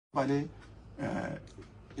Nobody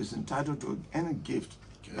is entitled to any gift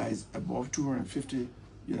that is above 250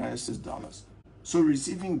 United States dollars. So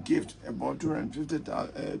receiving gift above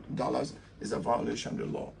 $250 is a violation of the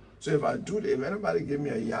law. So if if anybody give me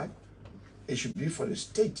a yacht, it should be for the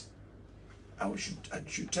state. I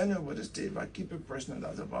should turn it over the state. If I keep it personal,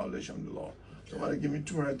 that's a violation of the law. Somebody give me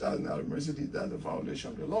 $200,000 Mercedes, that's a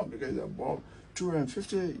violation of the law because it's above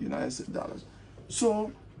 250 United States dollars.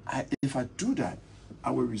 So if I do that, I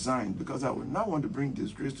will resign because I would not want to bring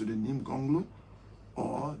disgrace to the name Gongloe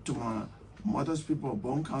or to my mother's people of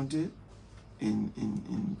Bone County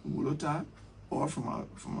in Wolota, or from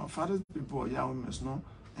my father's people of Yahweh Mesno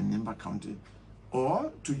and Nimba County,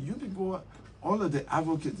 or to you people, all of the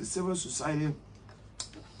advocates, the civil society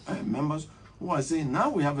members who are saying, now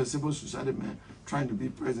we have a civil society man trying to be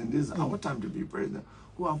president, this is our time to be president,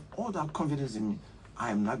 who have all that confidence in me. I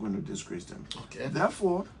am not going to disgrace them. Okay.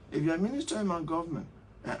 Therefore, if you're a minister in my government,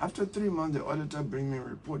 and after 3 months the auditor bring me a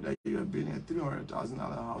report that you are building a $300,000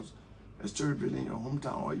 house, a story building in your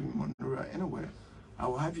hometown or even Monrovia, anywhere, I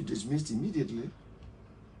will have you dismissed immediately.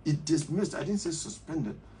 It dismissed, I didn't say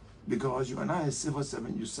suspended, because you are not a civil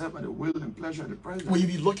servant. You serve by the will and pleasure of the president. Will you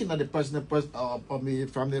be looking at the president from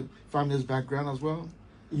the family's background as well?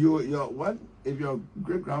 What if your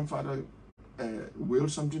great grandfather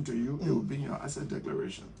willed something to you? It will be in your asset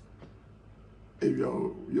declaration. If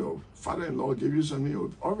your father-in-law gave you something, it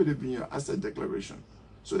will already be in your asset declaration.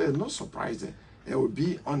 So there's no surprise there. It will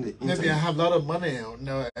be on the internet. Maybe I have a lot of money,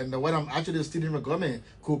 and what I'm actually stealing from government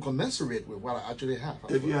could commensurate with what I actually have.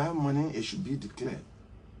 If you have money, it should be declared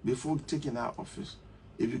before taking out office.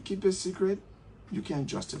 If you keep it secret, you can't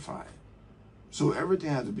justify it. So everything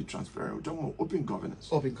has to be transparent. We're talking about open governance.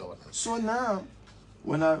 Open governance. So now,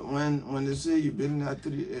 when they say you're building that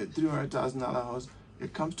 $300,000 house,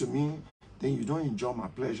 it comes to me, then you don't enjoy my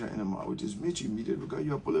pleasure anymore. I will dismiss you immediately because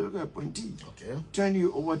you're a political appointee. Okay. Turn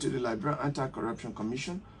you over to the Liberia Anti-Corruption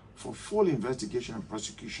Commission for full investigation and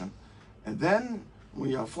prosecution. And then, when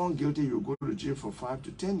you are found guilty, you go to jail for 5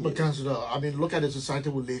 to 10 years. But Councillor, I mean, look at the society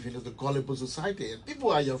we live in. It's a gullible society. People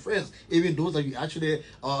are your friends. Even those that you actually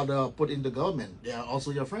put in the government, they are also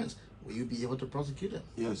your friends. Will you be able to prosecute them?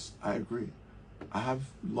 Yes, I agree. I have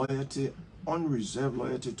loyalty, unreserved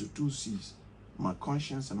loyalty to 2 C's. My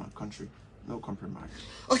conscience and my country. No compromise.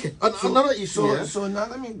 Okay, another issue. So now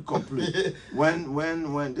let me complete.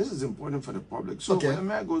 when this is important for the public. So when a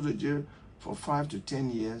man goes to jail for 5 to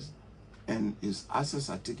 10 years, and his assets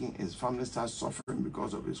are taken, his family starts suffering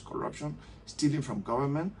because of his corruption, stealing from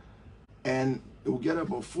government, and it will get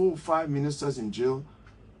about 4 or 5 ministers in jail.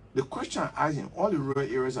 The question I asked in all the rural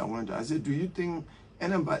areas I went to, I said, do you think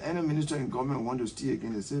any minister in government want to steal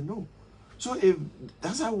again? They said no. So if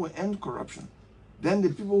that's how we end corruption, then the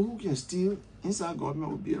people who can steal inside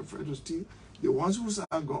government will be afraid to steal. The ones who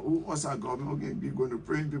outside government will be going to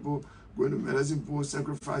praying people, going to medicine poor,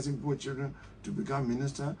 sacrificing poor children to become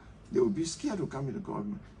minister. They will be scared to come into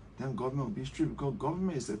government. Then government will be strict because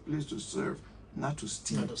government is a place to serve, not to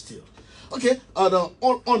steal. Not to steal. Okay,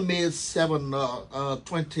 on May 7,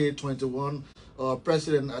 2021,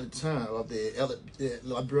 President at the time of the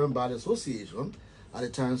Liberian Bar Association at the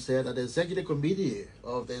time said that the executive committee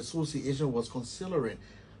of the association was considering,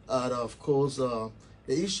 of course, the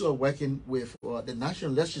issue of working with the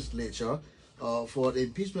national legislature for the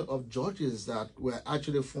impeachment of judges that were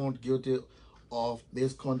actually found guilty of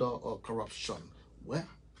misconduct or corruption. Where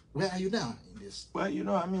are you now in this? Well,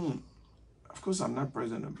 I mean, of course, I'm not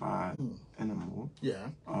president of bar anymore. Yeah.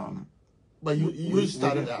 But you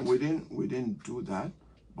started that. We didn't do that,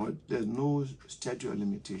 but there's no statute of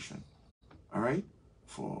limitation. All right,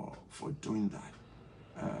 for doing that.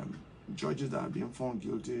 Judges that have been found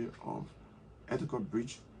guilty of ethical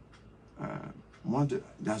breach,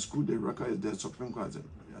 that's good. The record, the Supreme Court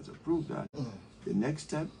has approved that. The next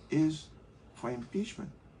step is for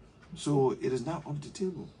impeachment. So it is not off the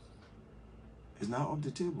table. It's not off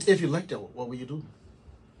the table. If you elected, what will you do?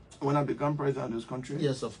 When I become president of this country?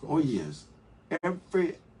 Yes, of course. Oh, yes.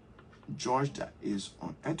 Every judge that is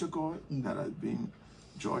unethical, that has been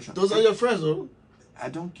judged. Those are your friends, though? I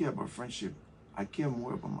don't care about friendship. I care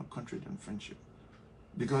more about my country than friendship.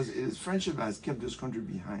 Because it is friendship that has kept this country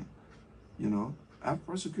behind. I've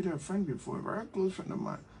prosecuted a friend before, a very close friend of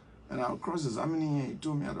mine. And I was cross-examining him. He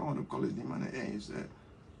told me, I don't want to call his name on the air. He said,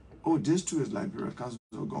 oh, this too is Liberia. Council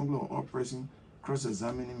Gongloe or person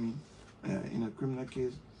cross-examining me in a criminal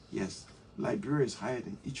case. Yes, Liberia is higher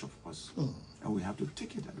than each of us. And we have to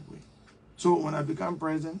take it that way. So when I become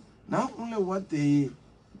president, not only what they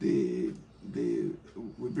will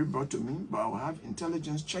be brought to me, but I will have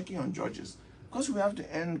intelligence checking on judges. Because we have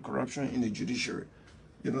to end corruption in the judiciary.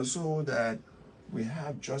 So that we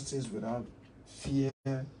have justice without fear,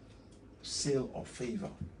 sale, or favor.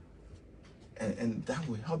 And that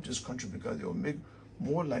will help this country because it will make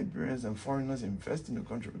more Liberians and foreigners invest in the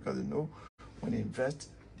country because they know when they invest,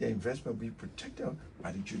 their investment will be protected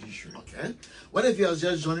by the judiciary. Okay. What if you are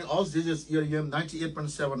just joining us? This is ELUM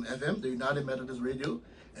 98.7 FM, the United Methodist Radio.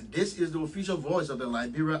 And this is the official voice of the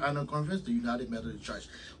Liberia Annual Conference, the United Methodist Church.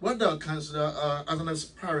 What the Councillor, as an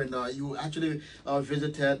aspirant, you actually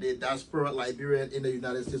visited the diaspora Liberian in the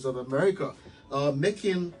United States of America,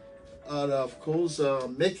 making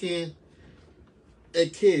a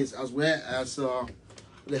case as well as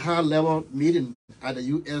the high-level meeting at the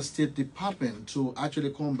U.S. State Department to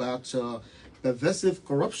actually combat pervasive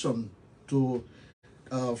corruption to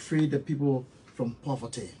free the people from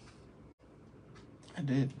poverty. I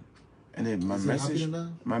did, and my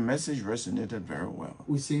message resonated very well.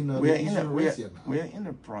 We are in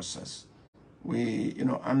a process.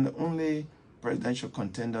 I'm the only presidential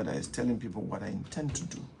contender that is telling people what I intend to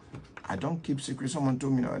do. I don't keep secrets. Someone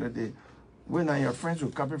told me the other day, when your friends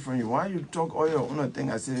will copy from you, why you talk all your own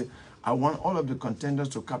thing? I say, I want all of the contenders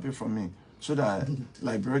to copy from me so that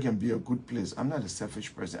Liberia can be a good place. I'm not a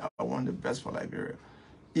selfish person. I want the best for Liberia.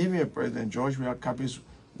 Even if President George Weah copies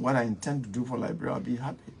what I intend to do for Liberia, I'll be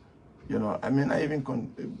happy. I even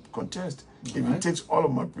contest. If he takes all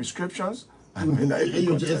of my prescriptions,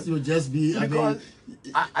 you'll just be... Because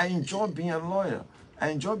I enjoy being a lawyer. I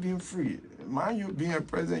enjoy being free. Mind you, being a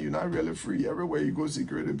president, you're not really free. Everywhere you go,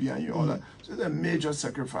 security behind you, all that. So it's a major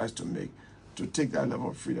sacrifice to make, to take that level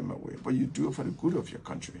of freedom away. But you do it for the good of your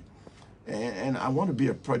country. And I want to be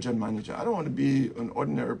a project manager. I don't want to be an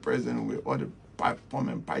ordinary president with all the pomp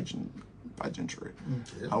and pageantry.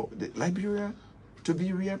 Liberia, to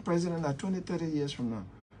be real president at 20, 30 years from now,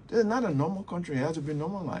 this is not a normal country. It has to be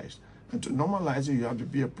normalized. And to normalize it, you have to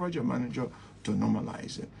be a project manager to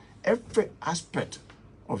normalize it. Every aspect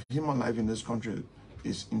of human life in this country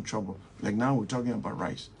is in trouble. Like now we're talking about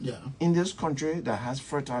rice. Yeah. In this country that has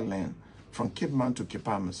fertile land from Cape Mount to Cape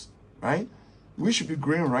Palmas, right? We should be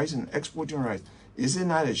growing rice and exporting rice. Is it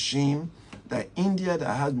not a shame that India,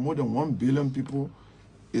 that has more than 1 billion people,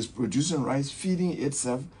 is producing rice, feeding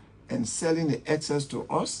itself, and selling the excess to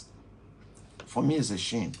us? For me, it's a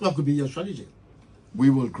shame. What could be your strategy? We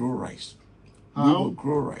will grow rice. How? We will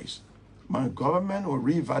grow rice. My government will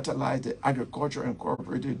revitalize the Agriculture and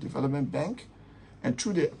Cooperative Development Bank. And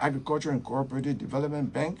through the Agriculture and Cooperative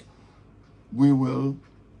Development Bank, we will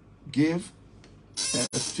give a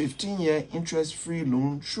 15-year interest-free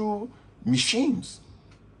loan through machines,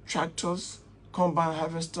 tractors, combine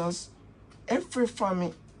harvesters, every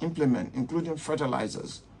farming implement, including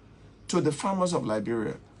fertilizers, to the farmers of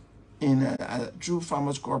Liberia through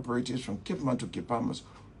farmers cooperatives from Cape Mount to Cape Palmas,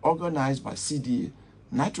 organized by CDA,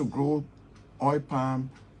 not to grow oil palm,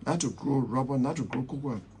 not to grow rubber, not to grow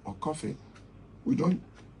cocoa or coffee. We don't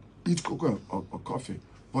eat cocoa or coffee,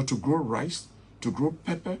 but to grow rice, to grow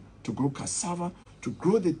pepper, to grow cassava, to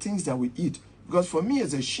grow the things that we eat. Because for me,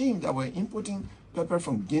 it's a shame that we're importing pepper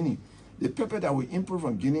from Guinea. The pepper that we import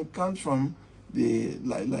from Guinea comes from the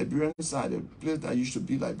Liberian side, the place that used to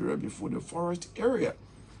be Liberia before, the forest area.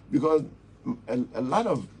 Because a lot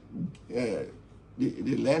of the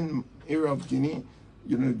land area of Guinea,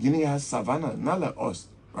 Guinea has savanna, not like us,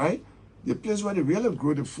 right? The place where they really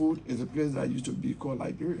grow the food is a place that used to be called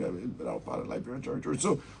Liberia, but our part of Liberian territory.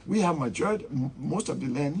 So we have most of the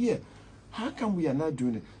land here. How come we are not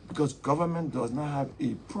doing it? Because government does not have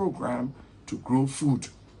a program to grow food.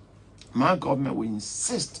 My government will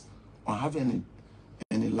insist on having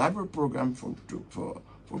an elaborate program for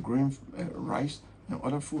growing rice and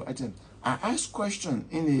other food items. I asked questions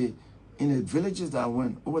in the villages that I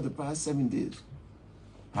went over the past 7 days.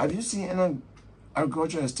 Have you seen any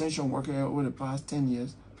agricultural extension worker over the past 10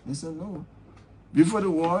 years? They said no. Before the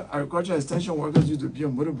war, agricultural extension workers used to be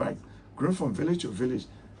on motorbikes, going from village to village,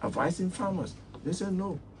 advising farmers. They said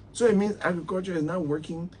no. So it means agriculture is not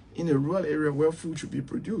working in a rural area where food should be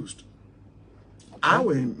produced. I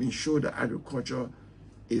will ensure that agriculture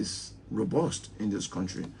is robust in this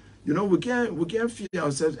country. We can't feed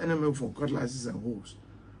ourselves anymore from cutlasses and hoes.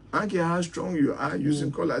 I don't care how strong you are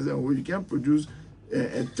using cutlasses and hoes, you can't produce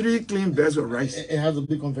 3 clean bags of rice. It has to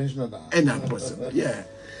be conventional now. And not possible, yeah.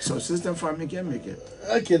 So system farming can make it.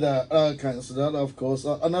 Okay, Councillor, of course.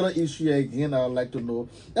 Another issue again I would like to know.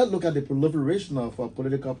 Let's look at the proliferation of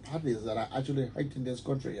political parties that are actually hurting this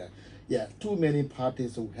country. Yeah, too many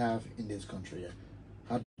parties we have in this country.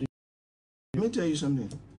 Let me tell you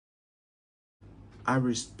something. I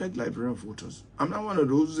respect Liberian voters. I'm not one of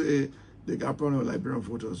those they got problem with Liberian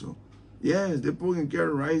voters. So. Yes, they put in care,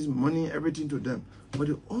 rice, money, everything to them. But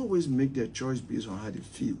they always make their choice based on how they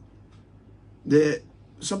feel.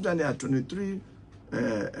 Sometimes there are 23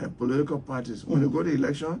 political parties. When they go to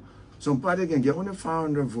election, some party can get only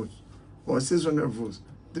 500 votes, or 600 votes,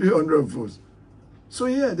 300 votes. So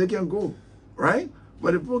yeah, they can go, right?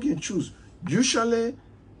 But the people can choose. Usually,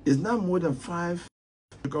 it's not more than 5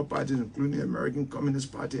 political parties, including the American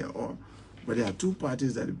Communist Party and all. But there are 2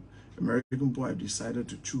 parties that the American people have decided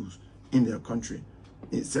to choose in their country.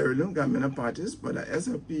 In Sierra Leone got many parties, but the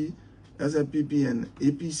SLP, SLPP, and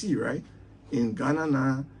APC, right? In Ghana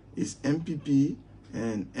now, it's MPP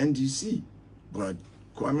and NDC. But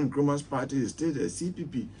Kwame Nkrumah's party is still the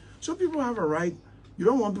CPP. So people have a right. You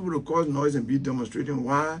don't want people to cause noise and be demonstrating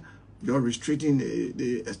why you're restricting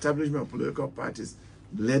the establishment of political parties.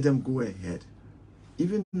 Let them go ahead.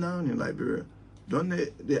 Even now in Liberia,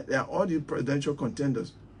 there are all these presidential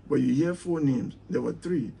contenders, but you hear 4 names. There were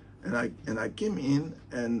 3, and I came in,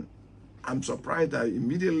 and I'm surprised that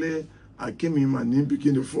immediately I came in, my name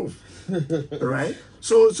became the 4th, right?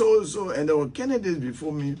 So, and there were candidates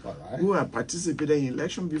before me who had participated in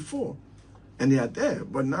election before, and they are there.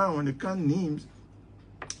 But now when they count names,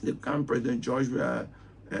 they count President George,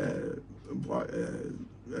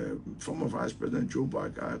 former Vice President Joe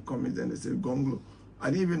Barker, Cummings, and they said Gongloe. I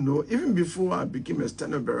didn't even know, even before I became a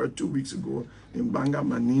standard bearer 2 weeks ago in Banga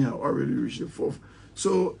Mani, I already reached the 4th.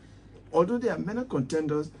 So, although there are many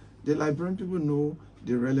contenders, the Liberian people know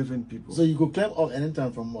the relevant people. So you could climb up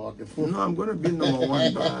anytime from the 4th? No, I'm going to be number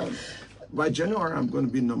 1 by January. I'm going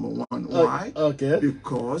to be number 1. Why? Okay.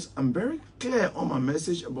 Because I'm very clear on my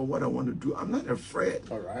message about what I want to do. I'm not afraid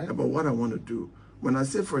about what I want to do. When I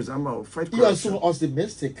say, for example, I'll fight corruption. You are so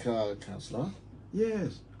optimistic, Councillor.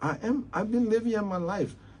 Yes, I am. I've been living here my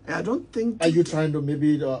life, and I don't think. Are you trying to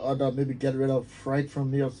maybe get rid of fright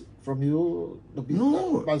from you?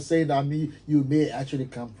 No. By saying that you may actually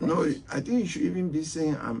come from. No, I think you should even be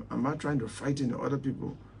saying I'm not trying to frighten the other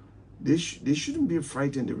people. They shouldn't be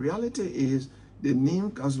frightened. The reality is the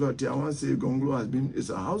name Councillor Tiawan Gongloe is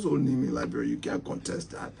a household name in Liberia. You can't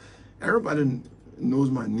contest that. Everybody knows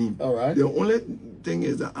my name. All right. The only thing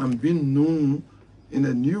is that I'm being known in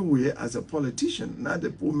a new way as a politician, not the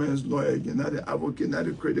poor man's lawyer again, not the advocate, not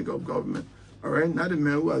the critic of government, all right, not the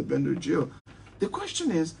man who has been to jail. The question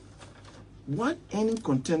is, what any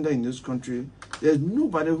contender in this country, there's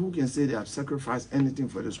nobody who can say they have sacrificed anything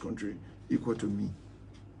for this country equal to me.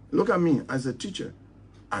 Look at me as a teacher.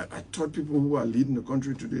 I taught people who are leading the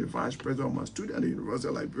country to the vice president of my student at the University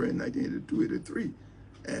of Liberia in 1982-83.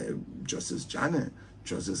 Justice Janet,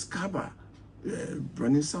 Justice Kaba,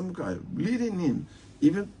 Bernie Samka, leading him,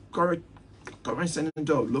 even current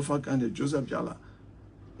Senator of Lofa County, Joseph Jala.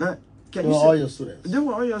 Now, they were all your students. They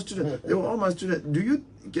were all your students. They were all my students.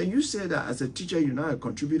 Can you say that as a teacher you're not a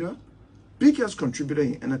contributor? Biggest contributor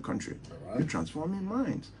in any country. You're transforming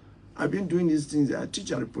minds. I've been doing these things. I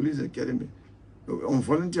teach at the police academy on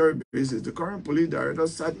voluntary basis. The current police director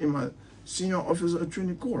sat in my senior officer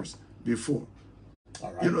training course before.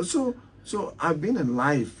 You know, so I've been in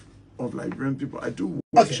life of Liberian people. I do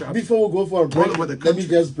workshops. Okay, before we go for a break, let me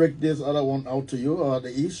just break this other one out to you.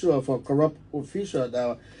 The issue of a corrupt official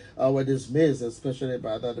that were dismissed, especially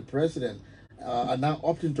by the president, are now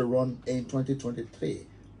opting to run in 2023.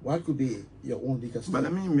 What could be your own biggest? But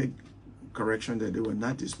let me make correction that they were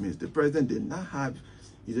not dismissed. The president did not have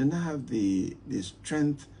the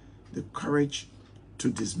strength, the courage to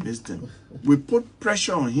dismiss them. We put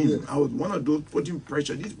pressure on him. I was one of those putting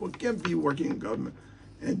pressure. These people can't be working in government.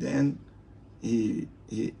 And then he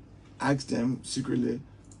asked them secretly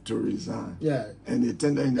to resign. Yeah. And they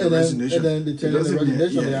tendered in the resignation. And then they tendered the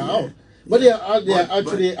resignation. They are out. But they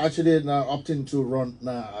are actually now opting to run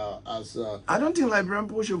now as. I don't think Liberian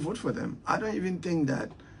people should vote for them. I don't even think that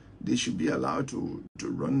they should be allowed to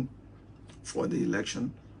run for the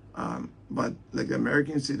election. But like the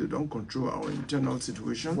Americans say, they don't control our internal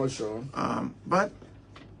situation. For sure. But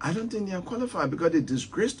I don't think they are qualified because they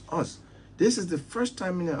disgraced us. This is the first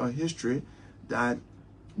time in our history that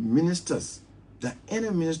any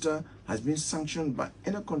minister has been sanctioned by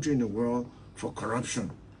any country in the world for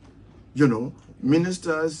corruption. You know,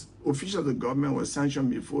 ministers, officials of the government were sanctioned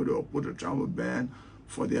before they were put a travel ban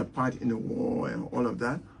for their part in the war and all of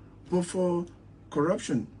that. But for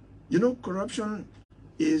corruption, you know, corruption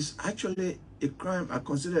is actually a crime. I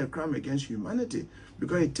consider a crime against humanity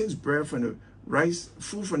because it takes bread from the rice,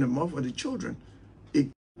 food from the mouth of the children.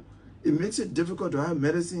 It makes it difficult to have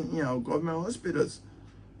medicine in our government hospitals.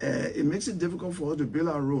 It makes it difficult for us to build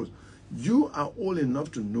our roads. You are old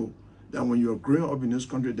enough to know that when you are growing up in this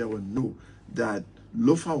country, they will know that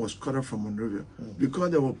Lofa was cut off from Monrovia because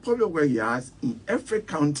there were public work yards in every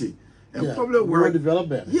county. And public work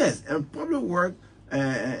development. Yes, and public work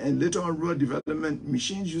and later on road development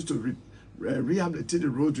machines used to rehabilitate the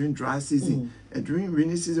road during dry season. And during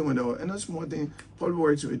rainy season, when there were any small thing, public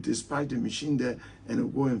works will dispatch the machine there and will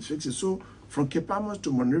go and fix it. So from Cape Palmas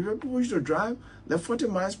to Monrovia, people used to drive like 40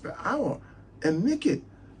 miles per hour and make it.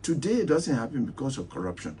 Today, it doesn't happen because of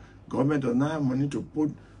corruption. Government does not have money to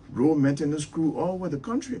put road maintenance crew all over the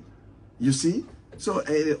country. You see? So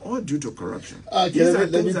it's all due to corruption. Okay,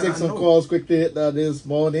 let me take some calls quickly this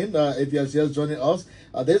morning. If you're just joining us,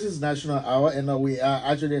 this is National Hour, and we are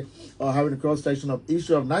actually having a cross section of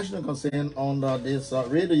issue of national concern on this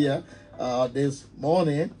radio this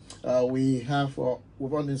morning. We have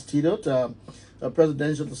on the studio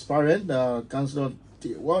presidential aspirant, Councillor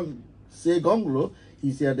Tiawan Gongloe.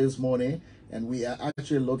 He's here this morning, and we are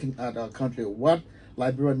actually looking at our country, what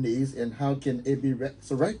Liberia needs, and how can it be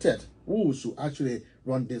resurrected. Who should actually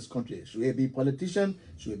run this country? Should it be politicians?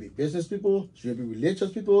 Should it be business people? Should it be religious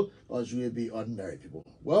people? Or should it be ordinary people?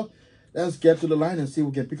 Well, let's get to the line and see if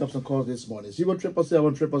we can pick up some calls this morning.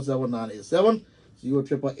 077777987,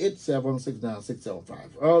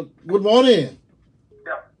 088769675. Good morning.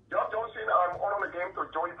 Yeah, John Johnson, I'm on the game to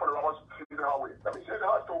join for the Roberts Highway. Let me say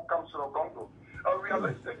that to Councillor Gongloe.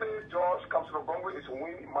 Realistically, George, Councillor Gongloe is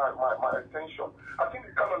winning my attention. I think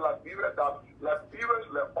the kind of Liberia that Liberians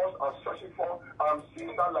like us are searching for, I'm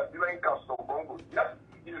seeing that Liberian Councillor Gongloe. Yes,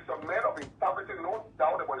 he is a man of integrity, no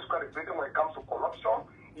doubt about his credibility when it comes to corruption.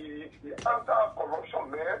 He anti-corruption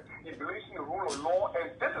man. He believes in the rule of law, and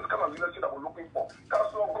this is the kind of leadership that we're looking for.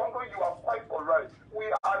 Councillor Gongloe, you are quite correct. We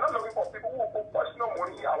are not looking for people who will put personal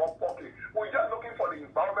money in our pocket. We're just looking for the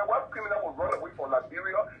environment where criminals will run away from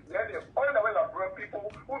Liberia. Then they find away Liberian people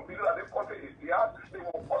who believe that this country is theirs. They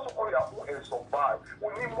will also on their own and survive.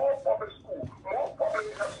 We need more public school, more public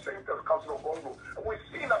health centers, Councillor Gongloe. We've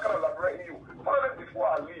seen that kind of Liberia in you. Finally, before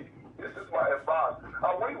I leave, this is my advice.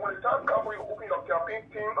 And when the time comes, when you open your campaign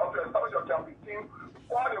team, after you establish your campaign team,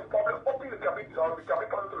 for the public, open the campaign coming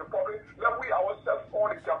to the public, let we ourselves for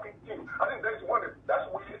the campaign team. I think that's one of the best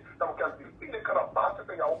ways that we can defeat the kind of bastards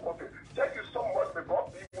in our country. Thank you so much. May God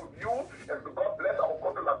be with you, and may God bless our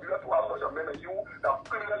country, Liberia, to have such a man as you, that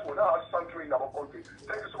criminals will not have sanctuary in our country.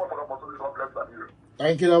 Thank you so much for the opportunity. God bless Liberia.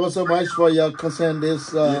 Thank you ever so much for your concern this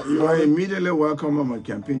you are immediately welcome on my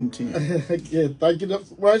campaign team. Okay, thank you so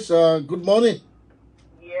much. Good morning.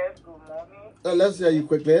 Yes, good morning. Let's hear you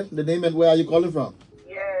quickly. The name and where are you calling from?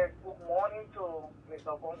 Yes, good morning to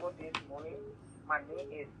Mr. Bongo this morning. My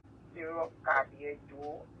name is Cllr.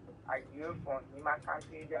 I hear from Nima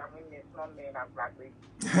Country. I'm a national man and graduate.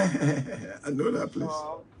 I know that place.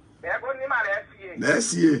 So, let's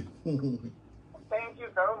Let's hear. Thank you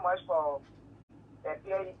very much for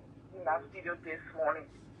appearing in that studio this morning.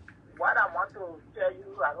 What I want to tell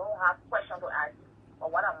you, I don't have questions to ask you,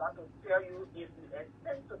 but what I want to tell you is to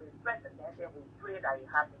extend to the president and we pray that it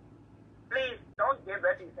happens. Please don't give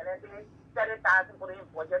ready anything. 30,000 put in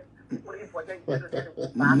budget.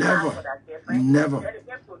 Never.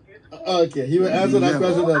 Okay, he will answer that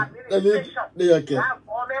question. Okay.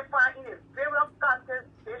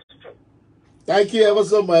 Thank you ever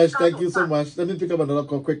so much. Thank you so much. Let me pick up another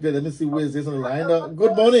call quickly. Let me see who is this on the line.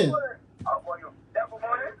 Good morning.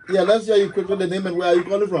 Yeah, let's hear you quickly. The name and where are you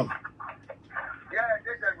calling from?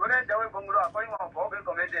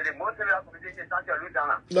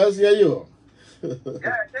 Let's hear you. Yeah,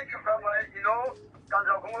 thank you very much. You know,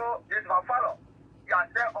 Councillor Gongloe is my father. You are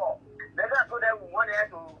there all. Let us know that we want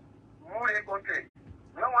to rule the country.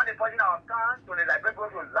 We don't want to put in our account to the Liberian people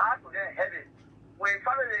to laugh to them heavy. When we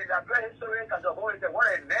follow the Liberian history, Councillor Gongloe is one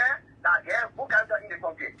of the men that get book answer in the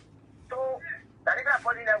country. So, that is not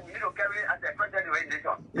something that we need to carry as a president of the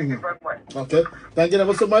nation. Thank you very much. Okay. Thank you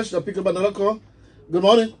ever so much. I'll pick up another call. Good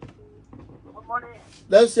morning. Good morning.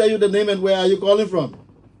 Let's hear you the name and where are you calling from?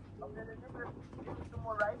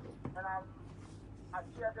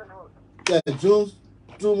 Yeah, Jones,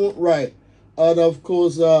 right. And of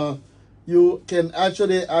course, you can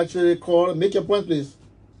actually call. Make your point, please.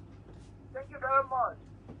 Thank you very much.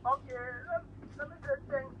 Okay, let me say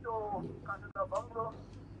thanks to Councillor Gongloe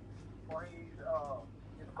for his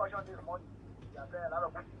discussion this morning. He has said a lot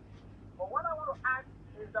of good things. But what I want to ask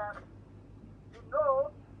is that, you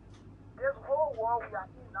know, this whole war we are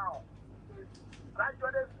in now is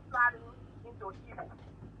gradually sliding into evil.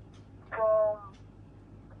 From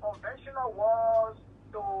conventional wars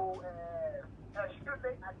to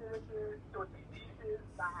extreme activities to diseases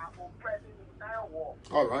that are oppressing the entire world.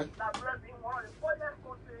 All right. Liberia being one of the poorest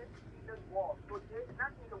countries in this world. Today, not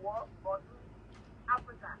in the world, but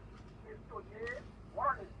Africa is today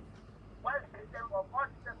one of the worst victims of all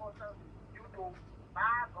circumstances due to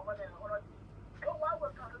bad government and other things. So what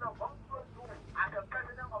we're Councillor Gongloe do as the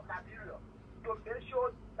president of Liberia to make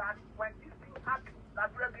sure that when this thing happens,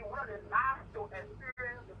 Liberia being one of the last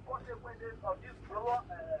consequences of this global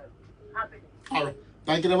happening. All right.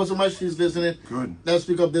 Thank you ever so much. She's listening. Good. Let's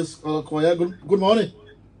pick up this choir. Good morning.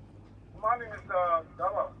 Good morning, Mr.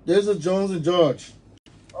 Dama. This is Jones and George.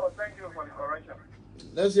 Oh, thank you for the correction.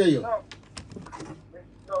 Let's hear you. No,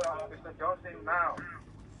 Mr. Johnson, now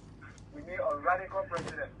we need a radical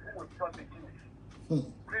president who will prosecute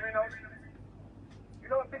criminals. You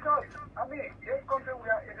know, because, I mean, this country,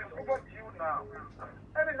 it is overdue now.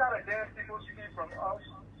 Every now and then, people steal from us.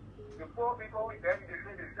 The poor people, then they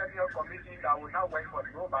say the special committee that will not work for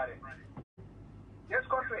nobody. This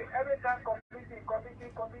country, every time committee.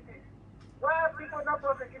 Why are people not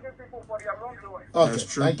prosecuting people for their wrongdoing? Okay, That's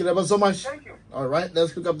true. thank you ever so much. Thank you. All right,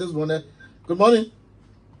 let's pick up this one. Good morning.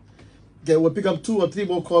 Okay, we'll pick up 2 or 3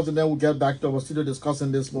 more calls and then we'll get back to our studio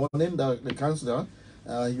discussing this morning. The counselor,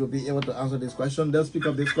 he will be able to answer this question. Let's pick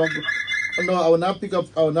up this call. No, I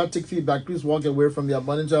will not take feedback. Please walk away from your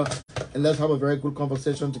monitor and let's have a very good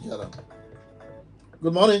conversation together.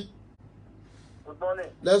 Good morning. Good morning.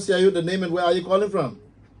 Let's hear you, the name and where are you calling from?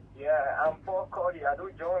 Yeah, I'm Paul Cody. I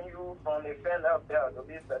do join you from the fan up there, to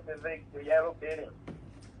be specific, the yellow building.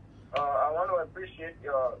 I want to appreciate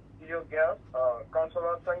your video girls.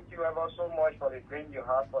 Counselor, thank you ever so much for the dream you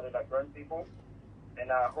have for the Liberian people.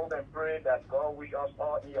 And I hope and pray that God wish us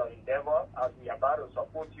all in your endeavor as we are about to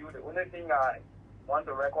support you. The only thing I want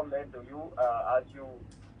to recommend to you, as you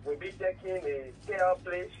will be taking a Cllr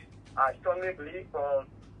place, I strongly believe from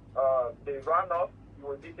the runoff, you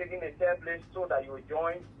will be taking a third place so that you will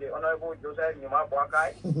join the Honorable Joseph Nima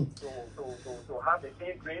Boakai to have the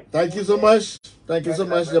same dream. Thank you so much. Thank you so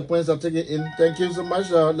much. The points are taken in. Thank you so much.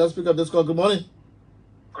 Let's pick up this call. Good morning.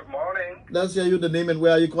 Good morning. Let's hear you, the name and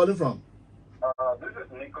where are you calling from? This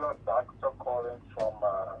is Nicholas Doctor calling from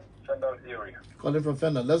Fendel area. Calling from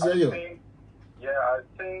Fender. Let's hear you. I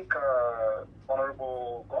think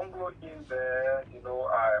Honorable Gongloe in there,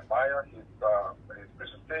 I admire his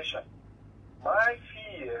presentation. My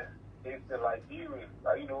fear is the Liberian,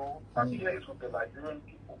 my fear is with the Liberian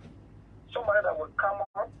people. Somebody that will come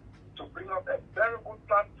up to bring up a very good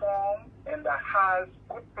platform and that has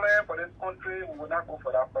good plan for this country, we will not go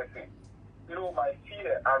for that person. My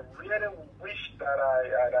fear, I really wish that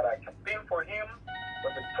I campaign for him,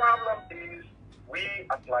 but the problem is we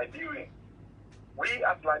as Liberians,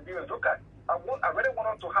 look at, I really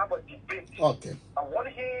want him to have a debate. Okay. I want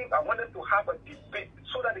him to have a debate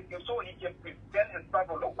so that he can present his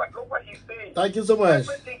problem. Look what he's saying. Thank you so much.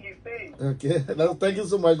 Everything he's saying. Okay. Thank you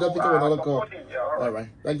so much. Let's pick up another call. Yeah, all right.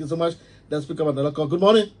 Thank you so much. Let's pick up another call. Good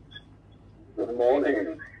morning. Good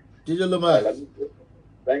morning. DJ Lamar.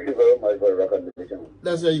 Thank you very much for the recognition.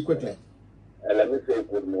 Let's hear you quickly. And let me say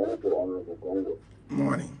good morning to Honorable Gongloe.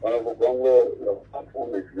 Morning. Honorable Gongloe, your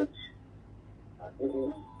platform is rich. I think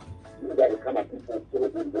you got to come at people so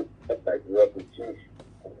that like you have to change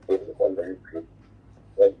on the history.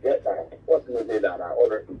 But yet, unfortunately, that I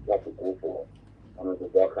already have to go for Honorable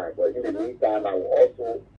Boakai. But in the meantime, I will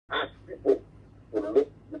also ask people to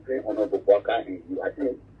look between Honorable Boakai and you. I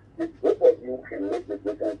think if both of you can make the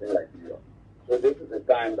difference in Liberia. So this is the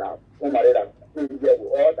time that somebody that is here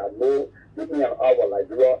with all that know looking at our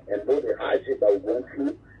Liberia and know the hardship that we're going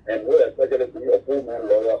through and know especially to be a full-man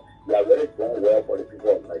lawyer, you are very doing well for the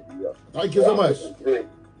people of Liberia. Thank you so much.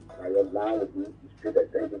 I was lying with you.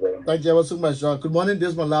 Thank you very much. Thank you so much. Good morning. This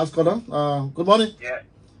is my last caller. Good morning. Yeah.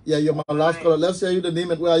 Yeah, you're my last caller. Let's hear you, the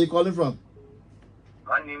name and where are you calling from?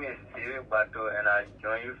 My name is David Bato and I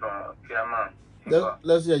join you from Tiawan.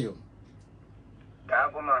 Let's hear you.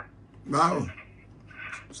 Wow.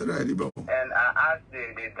 And I asked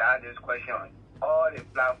the guy this question. All the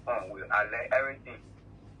platform will alert everything.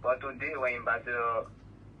 But today when Ambassador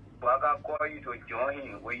Boakai call you to join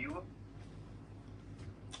him, will you?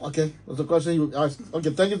 Okay, that's a question you asked. Okay,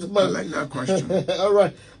 thank you so much. I like that question. All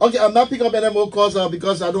right. Okay, I'm not picking up any more calls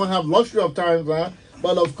because I don't have luxury of time.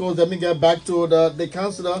 But of course, let me get back to the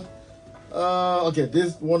counselor. Okay,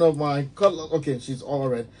 this one of my okay, she's all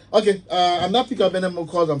right. Okay, I'm not picking up any more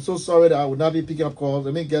calls. I'm so sorry that I would not be picking up calls.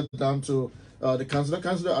 Let me get down to the counselor.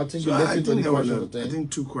 Counselor, I think you listened to the questions. I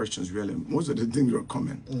think 2 questions really. Most of the things were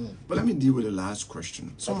common. But let me deal with the last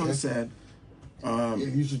question. Someone said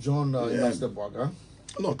you should join Ambassador Boakai.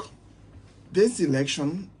 Look, this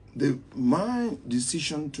election, my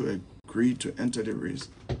decision to agree to enter the race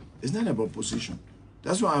is not about position.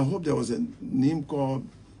 That's why I hope there was a name called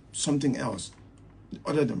something else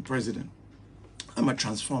other than president. I'm a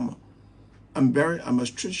transformer. I'm a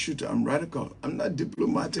straight shooter. I'm radical. I'm not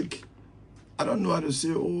diplomatic. I don't know how to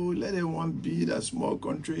say, oh, let everyone be that small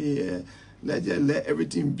country here. Let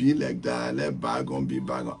everything be like that. Let bygone be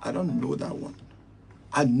bygone. I don't know that one.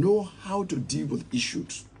 I know how to deal with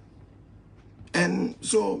issues. And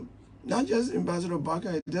so not just Ambassador Barker,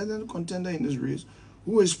 a dozen contender in this race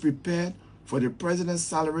who is prepared for the president's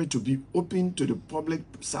salary to be open to the public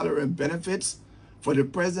salary and benefits, for the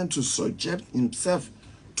president to subject himself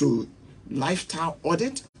to lifestyle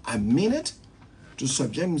audit. I mean it, to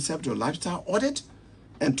subject himself to a lifestyle audit,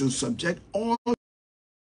 and to subject all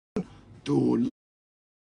to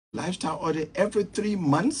lifestyle audit every 3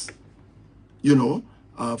 months, you know,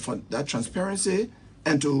 for that transparency,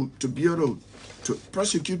 and to be able to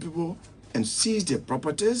prosecute people and seize their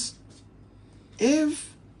properties.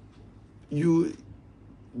 If you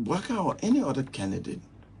Barker or any other candidate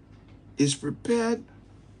is prepared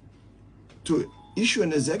to issue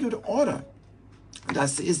an executive order that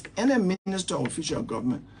says any minister or official of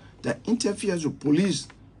government that interferes with police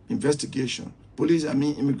investigation, police, I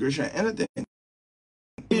mean immigration, anything.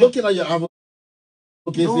 Looking at your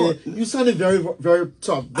advocacy, no, you sounded very, very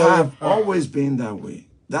tough. I've always been that way.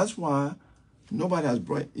 That's why nobody has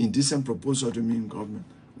brought indecent proposal to me in government.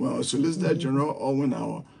 When our Solicitor General or when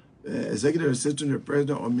our executive assistant to the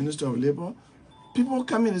president or minister of labor, people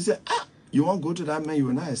come in and say, you won't go to that man, you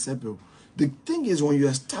will not accept it. The thing is, when you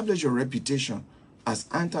establish your reputation as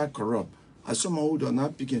anti-corrupt, as someone who does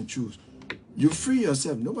not pick and choose, you free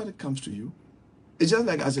yourself. Nobody comes to you. It's just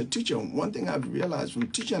like as a teacher, one thing I've realized from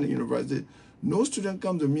teaching at the university, no student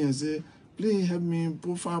comes to me and say, please help me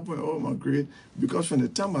put 5.0 my grade, because from the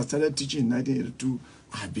time I started teaching in 1982,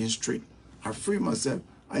 I've been straight. I free myself.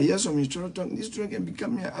 I hear some instructor, this student can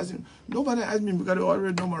become me asking. Nobody asked me because they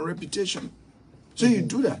already know my reputation. So you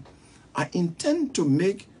do that. I intend to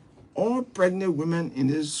make all pregnant women in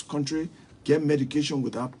this country get medication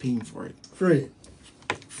without paying for it. Free.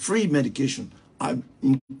 Free medication. I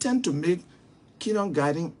intend to make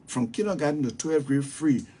kindergarten, from kindergarten to 12th grade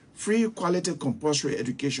free. Free quality compulsory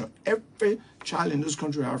education. Every child in this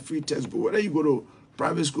country have free textbook. Whether you go to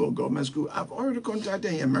private school or government school, I've already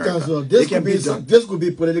contacted in America. So this could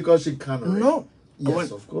be political chicanery. No.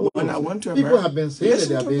 Yes, of course. When I went to America, people have been saying that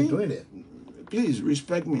they have been doing it. Please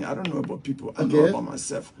respect me. I don't know about people. I know about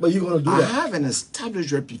myself. But you're going to do that. I have an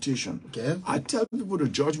established reputation. Okay. I tell people to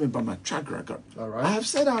judge me by my track record. All right. I have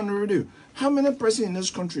said on the radio, how many persons in this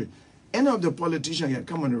country, any of the politicians can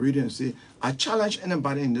come on the radio and say, I challenge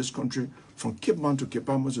anybody in this country from Cape Mount to Cape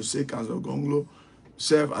Palmas to say Tiawan Gongloe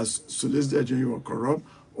serve as Solicitor General, you were corrupt,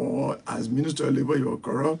 or as Minister of Labor, you were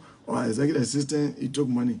corrupt, or as Executive Assistant, he took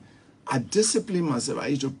money. I discipline myself. I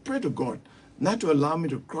used to pray to God not to allow me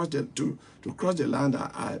to cross the land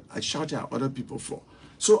I shouted at other people for.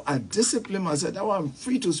 So I discipline myself. That way I'm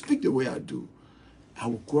free to speak the way I do. I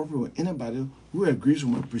will cooperate with anybody who agrees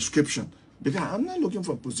with my prescription, because I'm not looking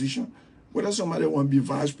for a position. Whether somebody want to be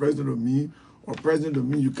vice president of me or president of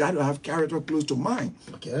me, you got to have character close to mine.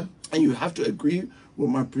 Okay. And you have to agree with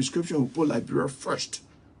my prescription to put Liberia first.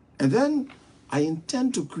 And then I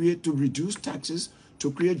intend to reduce taxes,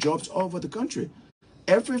 to create jobs all over the country.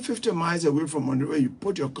 Every 50 miles away from Monrovia, you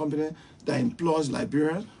put your company that employs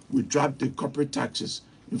Liberians, we drop the corporate taxes.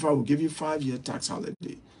 In fact, we'll give you 5-year tax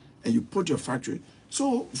holiday. And you put your factory.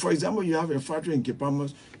 So, for example, you have a factory in Cape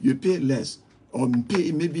Palmas, you pay less, or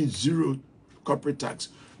pay maybe 0 corporate tax.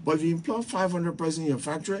 But if you employ 500 persons in your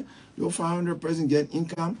factory, your 500 persons get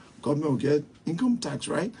income, government will get income tax,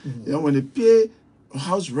 right? You know, when they pay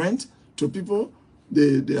house rent to people,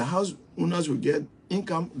 the house owners will get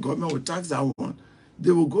income, government will tax that one.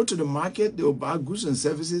 They will go to the market, they will buy goods and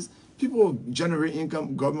services, people will generate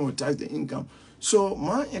income, government will tax the income. So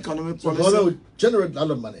my economic policy... government will generate a lot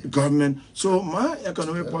of money. Government. So my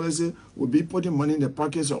economic policy will be putting money in the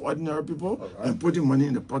pockets of ordinary people and putting money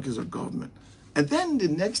in the pockets of government. And then the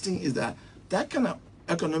next thing is that kind of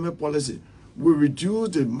economic policy will reduce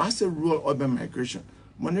the massive rural urban migration.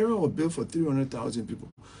 Monrovia was built for 300,000 people.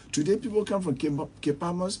 Today, people come from Cape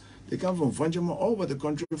Palmas, they come from Vanjama, all over the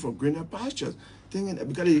country for greener pastures, thinking that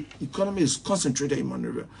because the economy is concentrated in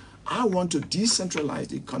Monrovia. I want to decentralize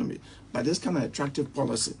the economy by this kind of attractive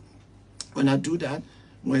policy. When I do that,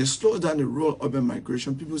 when it slows down the rural urban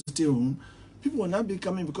migration, people stay home, people will not be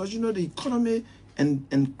coming because, you know, the economy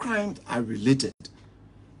and crime are related.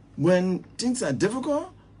 When things are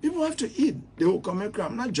difficult, people have to eat. They will commit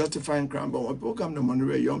crime. I'm not justifying crime, but when people come to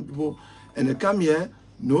Monrovia, young people, and they come here,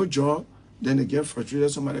 no job, then they get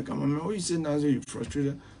frustrated. Somebody come, I mean, what you say now, you're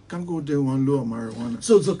frustrated? Can't go there one low of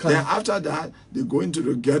marijuana. Then after that, they go into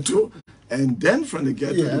the ghetto, and then from the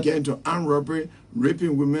ghetto, they get into armed robbery,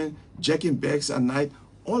 raping women, jacking bags at night,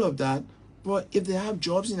 all of that. But if they have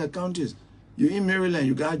jobs in the counties, you're in Maryland,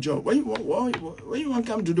 you got a job. When you want to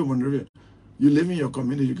come to the Monrovia? You live in your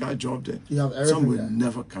community, you got a job there. You have everything. Some will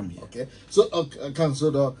never come here. Okay. So,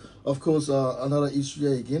 Councillor, of course, another issue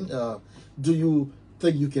here again. Do you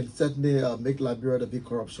think you can certainly make Liberia to be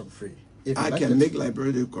corruption free. I can make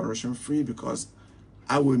Liberia corruption free because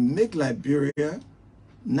I will make Liberia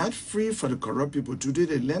not free for the corrupt people. Today,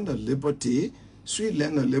 the land of liberty, sweet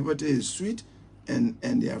land of liberty is sweet, and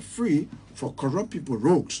they are free for corrupt people,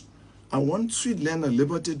 rogues. I want sweet land of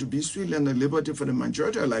liberty to be sweet land of liberty for the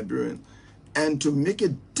majority of Liberians, and to make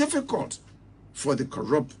it difficult for the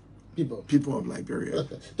corrupt people of Liberia.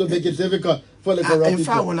 To make it difficult for the corrupt people. In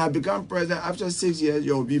fact, when I become president, after 6 years,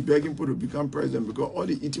 you'll be begging people to become president because all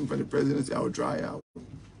the eating for the presidency, I will dry out.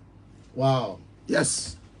 Wow.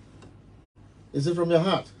 Yes. Is it from your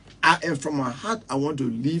heart? And from my heart, I want to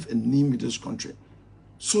leave a name in this country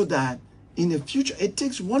so that in the future, it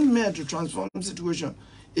takes one man to transform the situation.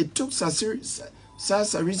 It took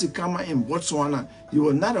Sarisi Kama in Botswana. He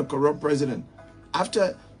was not a corrupt president.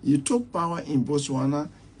 After he took power in Botswana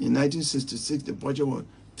in 1966, the budget was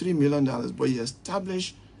 $3 million, but he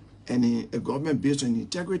established a government based on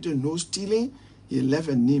integrity, no stealing. He left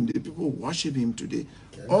a name. The people worship him today.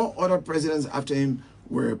 Okay. All other presidents after him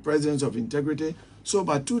were presidents of integrity. So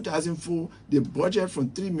by 2004, the budget from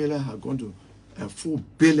 $3 million had gone to $4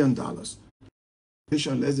 billion. Less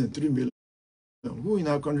than $3 million. Who in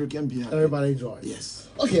our country can be happy? Everybody enjoys. Yes.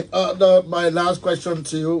 Okay. My last question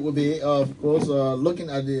to you will be, of course, looking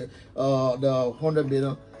at the 100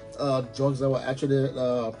 million drugs that were actually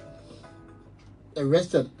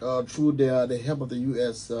arrested through the help of the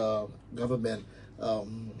U.S. Government.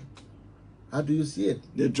 How do you see it?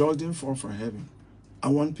 The drugs didn't fall from heaven. I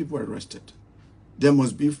want people arrested. There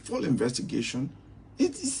must be full investigation.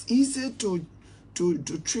 It is easy to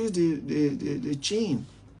trace the chain.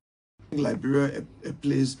 Liberia, a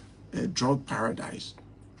place, a drug paradise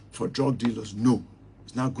for drug dealers. No,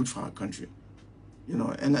 it's not good for our country. You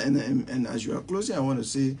know, and as you are closing, I want to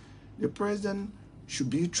say the president should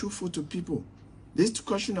be truthful to people. This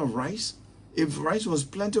question of rice, if rice was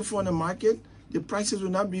plentiful on the market, the prices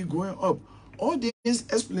would not be going up. All this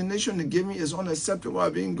explanation they gave me is unacceptable.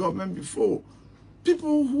 I've been in government before.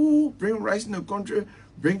 People who bring rice in the country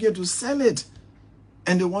bring it to sell it,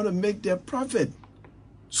 and they want to make their profit.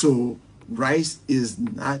 So rice is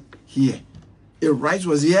not here. If rice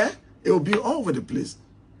was here, it would be all over the place.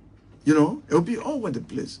 You know, it would be all over the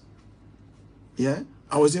place. Yeah,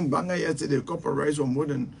 I was in Banga yesterday. A cup of rice was more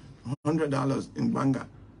than $100 in Banga,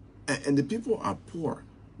 and the people are poor.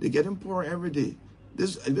 They're getting poorer every day.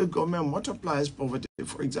 The government multiplies poverty.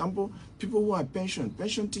 For example, people who are pension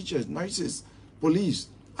teachers, nurses, police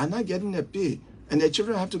are not getting their pay, and their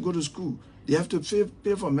children have to go to school. They have to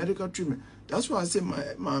pay for medical treatment. That's why I say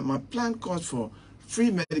my plan calls for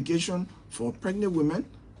free medication for pregnant women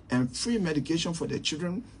and free medication for their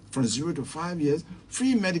children from 0 to 5 years,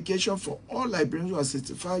 free medication for all Liberians who are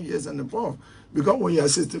 65 years and above. Because when you are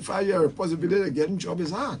 65 years, the possibility of getting a job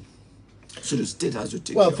is hard. So the state has to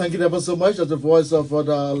take care. Thank you ever so much. As the voice of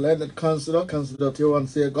the landed Councillor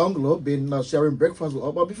Tiawan Gongloe, been sharing breakfast with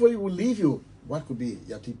us. But before we will leave you, what could be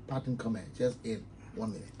your departing comment? Just in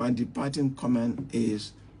 1 minute. My departing comment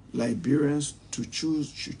is Liberians should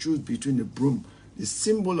choose between the broom. The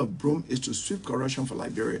symbol of broom is to sweep corruption for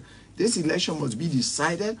Liberia. This election must be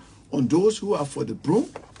decided on those who are for the broom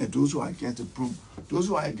and those who are against the broom. Those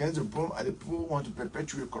who are against the broom are the people who want to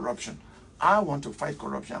perpetuate corruption. I want to fight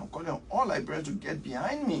corruption. I'm calling on all Liberians to get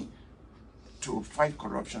behind me to fight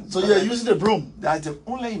corruption. So you're using the broom? That's the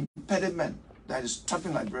only impediment that is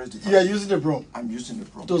stopping Liberians. You're using the broom? I'm using the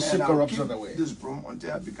broom. To sweep corruption away. This broom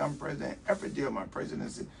until I become president. Every day of my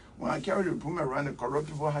presidency, when I carry the broom around, the corrupt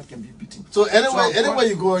people's heart can be beaten. So anywhere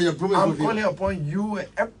you go, your broom is I'm calling upon you and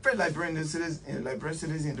every Liberian citizen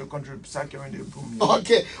in the country to start carrying the broom.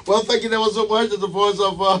 Okay. Well, thank you ever so much. The voice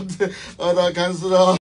of the Councillor